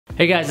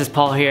Hey guys, it's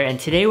Paul here, and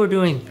today we're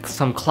doing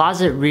some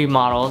closet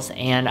remodels,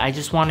 and I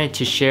just wanted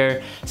to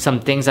share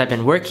some things I've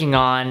been working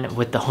on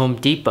with the Home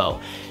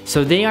Depot.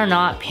 So they are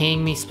not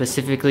paying me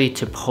specifically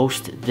to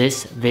post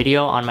this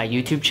video on my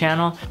YouTube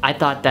channel. I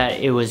thought that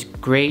it was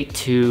great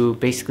to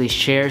basically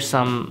share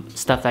some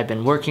stuff I've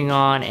been working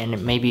on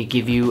and maybe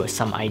give you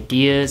some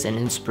ideas and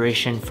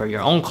inspiration for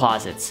your own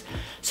closets.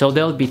 So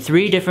there'll be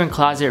 3 different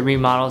closet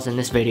remodels in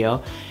this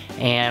video,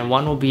 and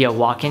one will be a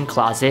walk-in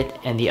closet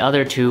and the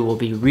other 2 will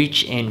be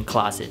reach-in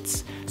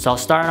closets. So I'll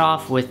start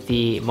off with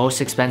the most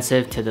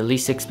expensive to the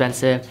least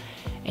expensive,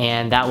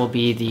 and that will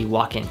be the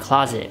walk-in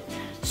closet.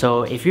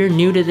 So if you're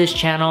new to this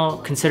channel,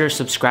 consider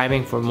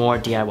subscribing for more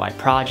DIY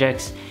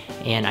projects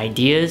and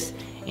ideas.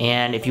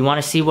 And if you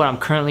want to see what I'm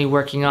currently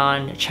working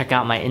on, check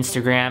out my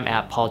Instagram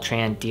at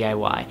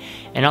PaulTranDIY.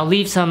 And I'll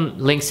leave some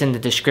links in the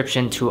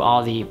description to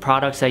all the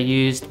products I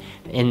used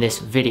in this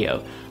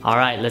video.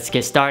 Alright, let's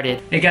get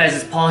started. Hey guys,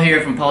 it's Paul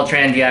here from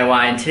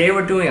PaulTranDIY, and today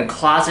we're doing a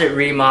closet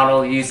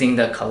remodel using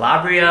the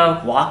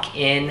Calabria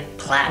walk-in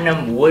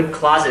platinum wood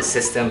closet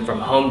system from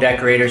Home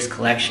Decorators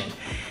Collection.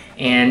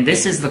 And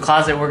this is the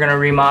closet we're going to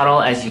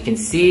remodel. As you can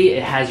see,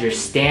 it has your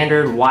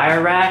standard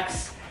wire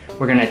racks.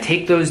 We're going to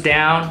take those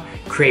down,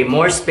 create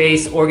more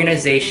space,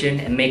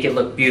 organization, and make it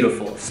look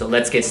beautiful. So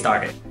let's get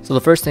started. So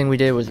the first thing we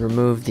did was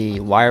remove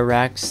the wire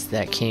racks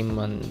that came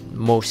on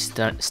most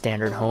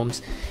standard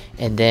homes.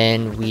 And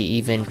then we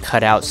even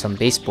cut out some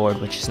baseboard,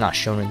 which is not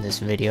shown in this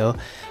video,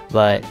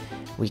 but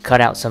we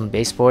cut out some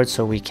baseboard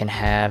so we can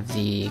have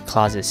the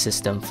closet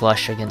system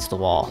flush against the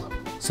wall.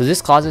 So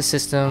this closet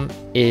system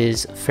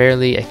is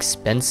fairly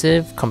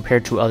expensive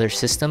compared to other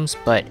systems,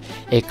 but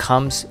it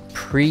comes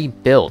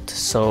pre-built,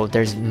 so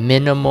there's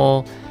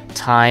minimal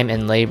time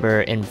and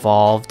labor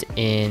involved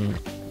in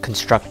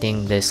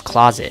constructing this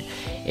closet.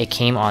 It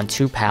came on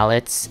 2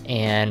 pallets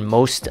and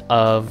most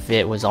of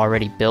it was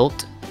already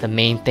built. The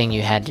main thing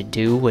you had to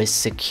do was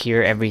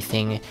secure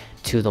everything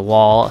to the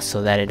wall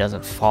so that it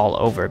doesn't fall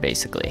over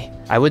basically.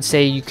 I would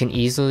say you can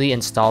easily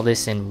install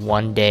this in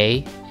 1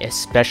 day,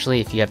 especially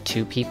if you have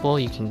 2 people.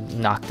 You can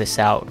knock this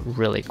out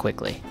really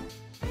quickly.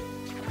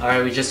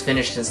 Alright, we just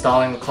finished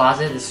installing the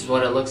closet. This is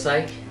what it looks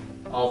like,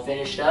 all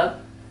finished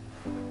up.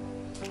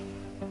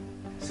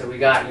 So we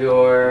got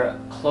your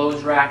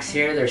clothes racks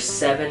here. There's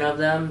 7 of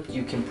them.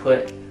 You can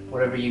put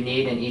whatever you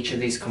need in each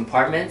of these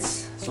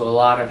compartments. So a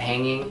lot of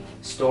hanging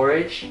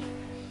storage.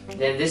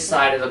 Then this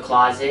side of the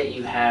closet,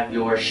 you have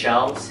your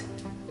shelves.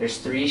 There's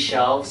 3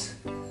 shelves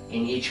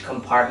in each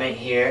compartment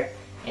here,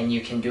 and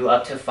you can do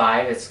up to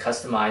 5. It's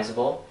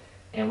customizable,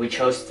 and we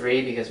chose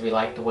 3 because we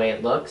like the way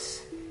it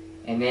looks.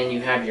 And then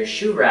you have your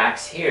shoe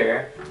racks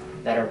here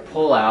that are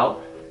pull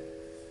out,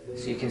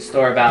 so you can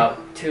store about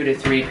 2 to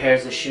 3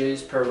 pairs of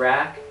shoes per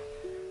rack.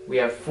 We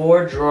have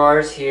 4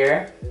 drawers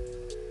here,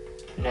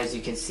 and as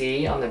you can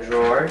see on the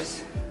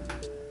drawers,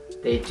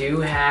 they do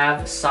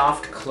have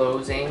soft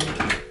closing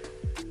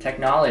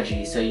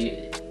technology, so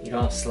you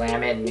don't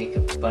slam it and make a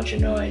bunch of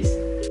noise.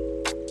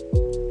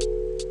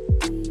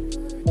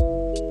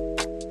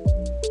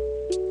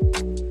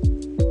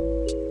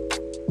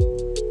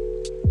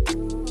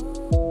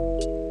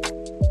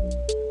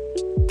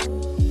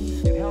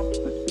 It helps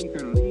the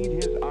speaker lead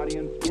his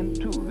audience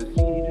into the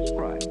scene he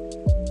described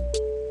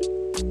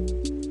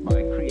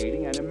by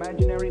creating an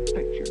imaginary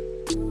picture.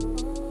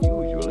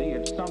 Usually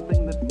it's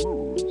something that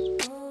moves.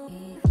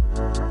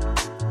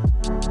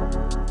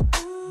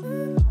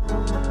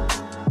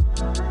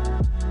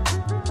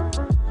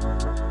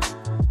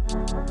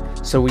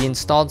 So we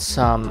installed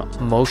some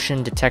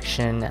motion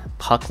detection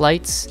puck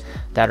lights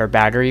that are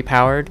battery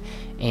powered,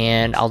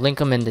 and I'll link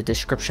them in the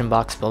description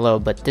box below,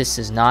 but this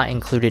is not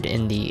included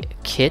in the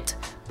kit,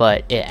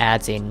 but it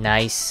adds a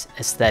nice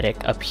aesthetic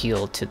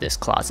appeal to this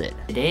closet.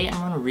 Today I'm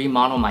going to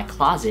remodel my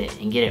closet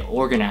and get it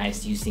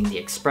organized using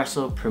the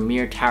Espresso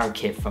Premier Tower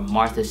Kit from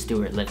Martha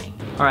Stewart Living.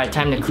 Alright,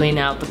 time to clean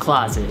out the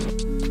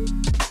closet.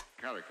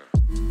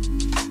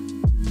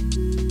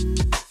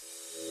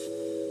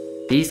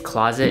 These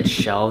closet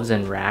shelves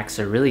and racks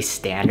are really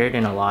standard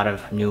in a lot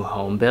of new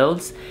home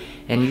builds,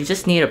 and you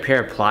just need a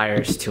pair of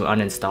pliers to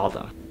uninstall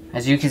them.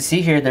 As you can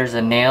see here, there's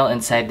a nail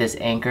inside this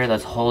anchor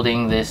that's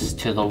holding this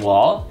to the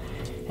wall,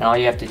 and all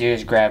you have to do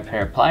is grab a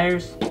pair of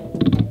pliers,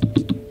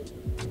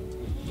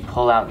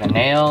 pull out the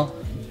nail,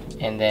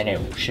 and then it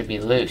should be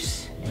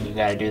loose, and you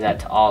gotta do that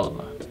to all of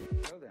them.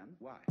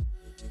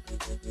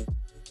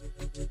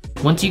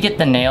 Once you get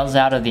the nails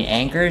out of the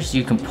anchors,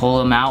 you can pull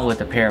them out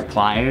with a pair of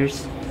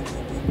pliers.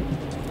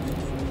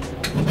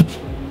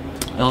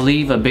 It'll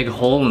leave a big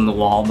hole in the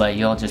wall, but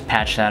you'll just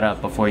patch that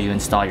up before you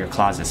install your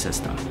closet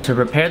system. To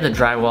repair the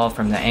drywall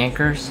from the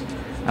anchors,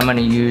 I'm going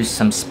to use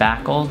some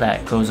spackle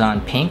that goes on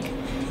pink,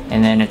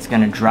 and then it's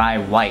going to dry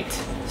white.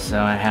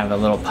 So I have a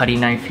little putty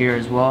knife here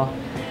as well.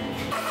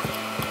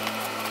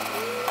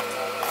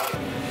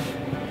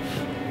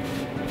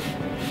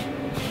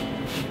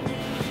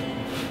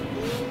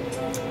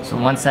 So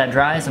once that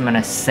dries, I'm going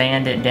to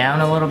sand it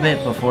down a little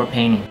bit before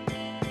painting.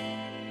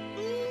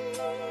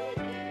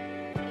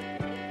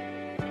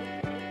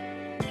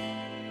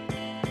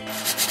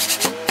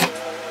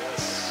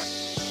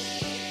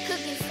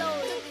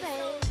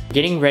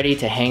 Getting ready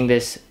to hang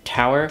this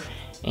tower,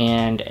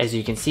 and as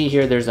you can see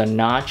here, there's a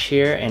notch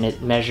here and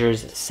it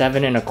measures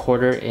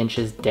 7¼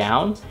 inches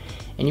down.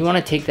 And you want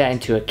to take that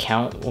into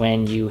account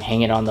when you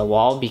hang it on the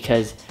wall,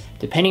 because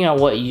depending on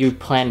what you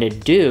plan to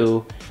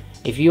do,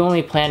 if you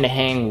only plan to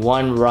hang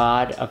one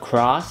rod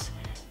across,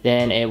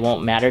 then it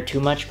won't matter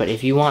too much. But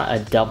if you want a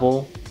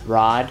double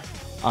rod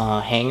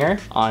hanger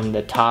on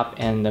the top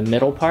and the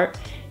middle part,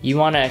 you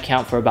want to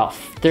account for about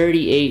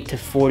 38 to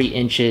 40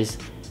 inches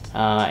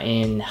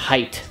in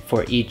height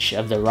for each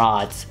of the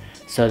rods,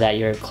 so that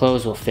your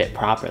clothes will fit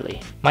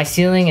properly. My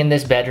ceiling in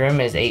this bedroom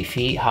is 8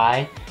 feet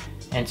high,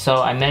 and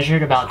so I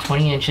measured about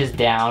 20 inches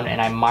down and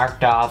I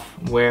marked off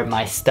where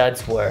my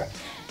studs were.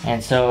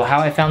 And so how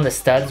I found the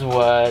studs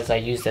was I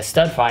used a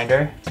stud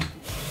finder.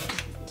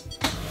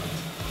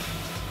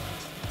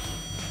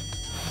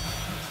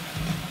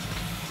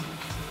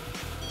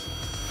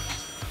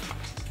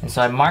 And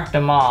so I marked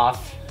them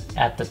off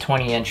at the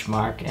 20-inch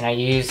mark, and I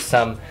used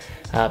some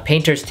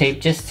painter's tape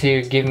just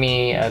to give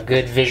me a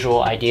good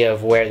visual idea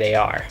of where they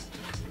are.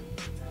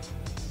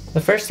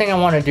 The first thing I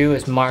want to do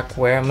is mark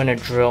where I'm going to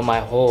drill my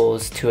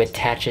holes to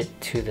attach it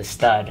to the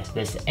stud,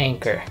 this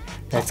anchor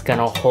that's going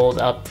to hold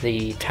up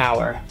the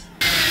tower.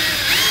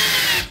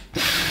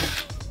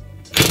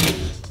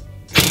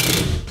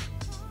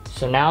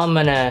 So now I'm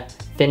going to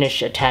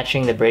finish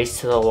attaching the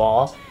brace to the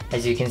wall.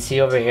 As you can see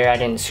over here, I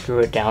didn't screw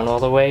it down all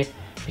the way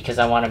because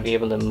I want to be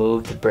able to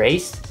move the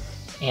brace.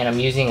 And I'm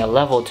using a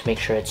level to make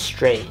sure it's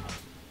straight.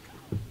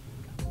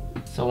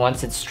 So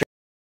once it's straight,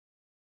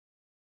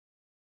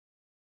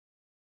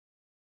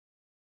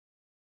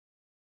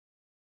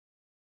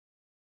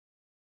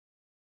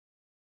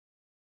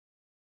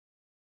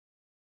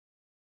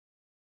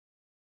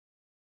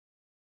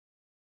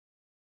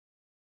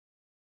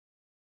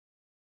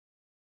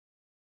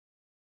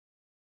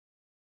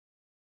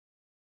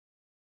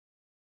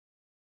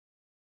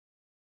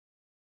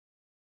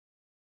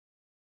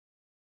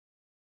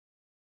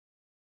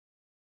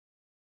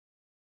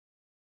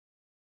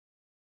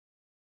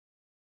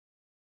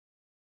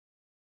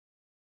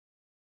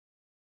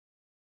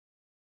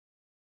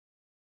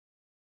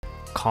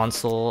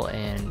 console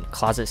and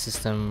closet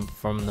system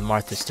from the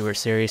Martha Stewart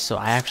series. So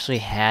I actually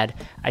had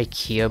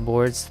IKEA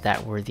boards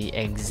that were the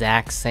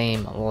exact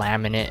same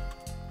laminate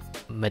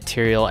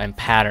material and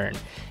pattern,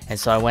 and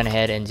so I went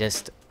ahead and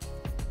just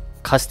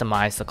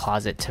customized the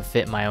closet to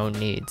fit my own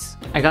needs.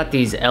 I got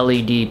these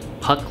LED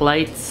puck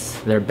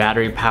lights. They're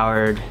battery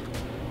powered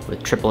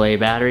with AAA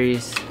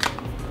batteries.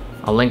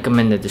 I'll link them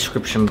in the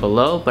description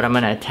below, but I'm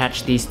going to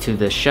attach these to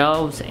the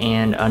shelves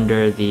and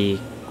under the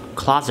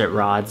closet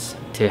rods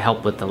to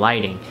help with the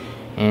lighting.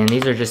 And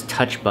these are just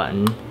touch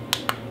button,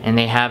 and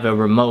they have a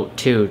remote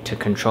too to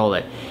control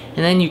it. And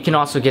then you can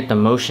also get the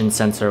motion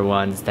sensor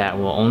ones that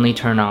will only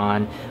turn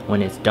on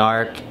when it's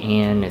dark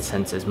and it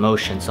senses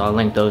motion. So I'll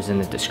link those in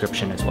the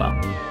description as well.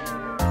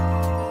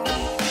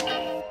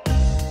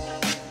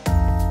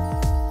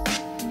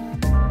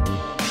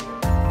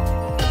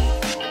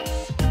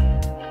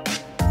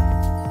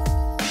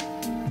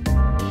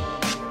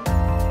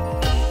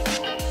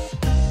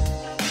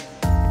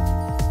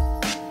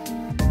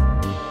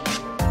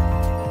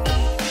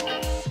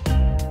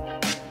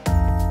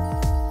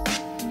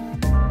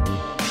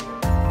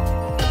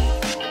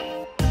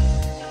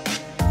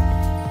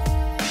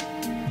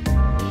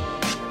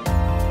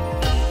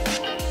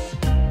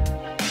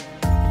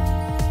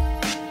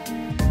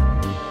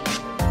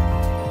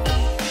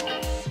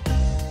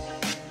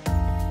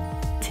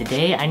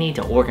 Today I need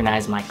to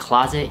organize my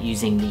closet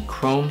using the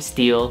chrome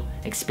steel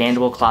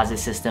expandable closet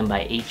system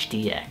by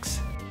HDX.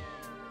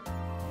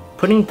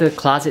 Putting the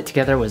closet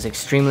together was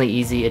extremely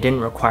easy. It didn't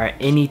require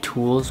any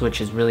tools,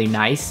 which is really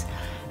nice.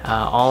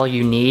 All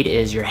you need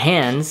is your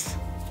hands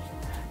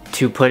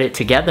to put it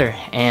together,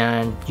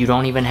 and you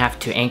don't even have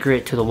to anchor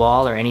it to the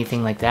wall or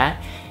anything like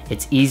that.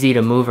 It's easy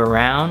to move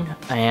around,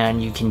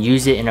 and you can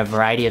use it in a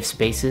variety of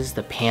spaces: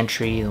 the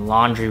pantry, the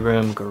laundry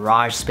room,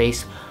 garage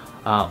space,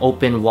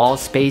 open wall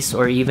space,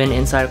 or even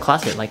inside a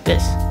closet like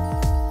this.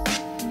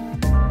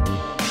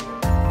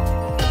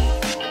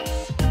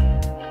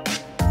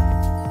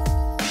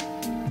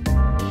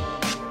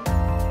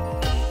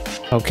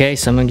 Okay,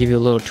 so I'm gonna give you a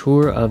little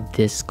tour of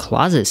this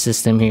closet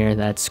system here.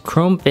 That's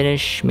chrome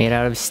finish made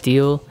out of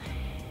steel,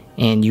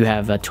 and you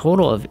have a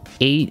total of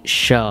 8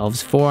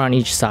 shelves, 4 on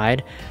each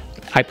side.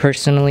 I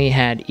personally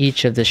had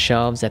each of the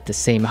shelves at the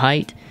same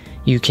height.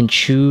 You can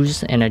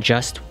choose and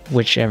adjust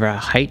whichever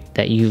height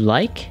that you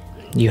like.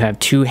 You have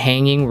 2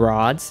 hanging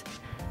rods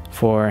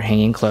for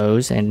hanging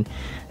clothes, and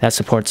that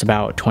supports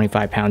about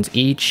 25 pounds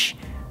each.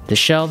 The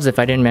shelves, if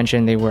I didn't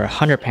mention, they were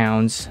 100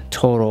 pounds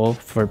total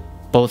for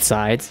both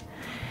sides.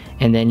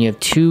 And then you have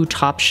 2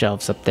 top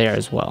shelves up there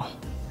as well.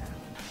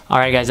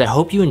 Alright guys, I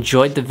hope you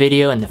enjoyed the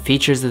video and the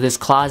features of this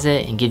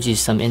closet and gives you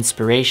some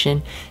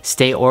inspiration.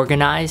 Stay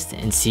organized,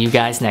 and see you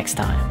guys next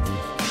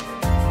time.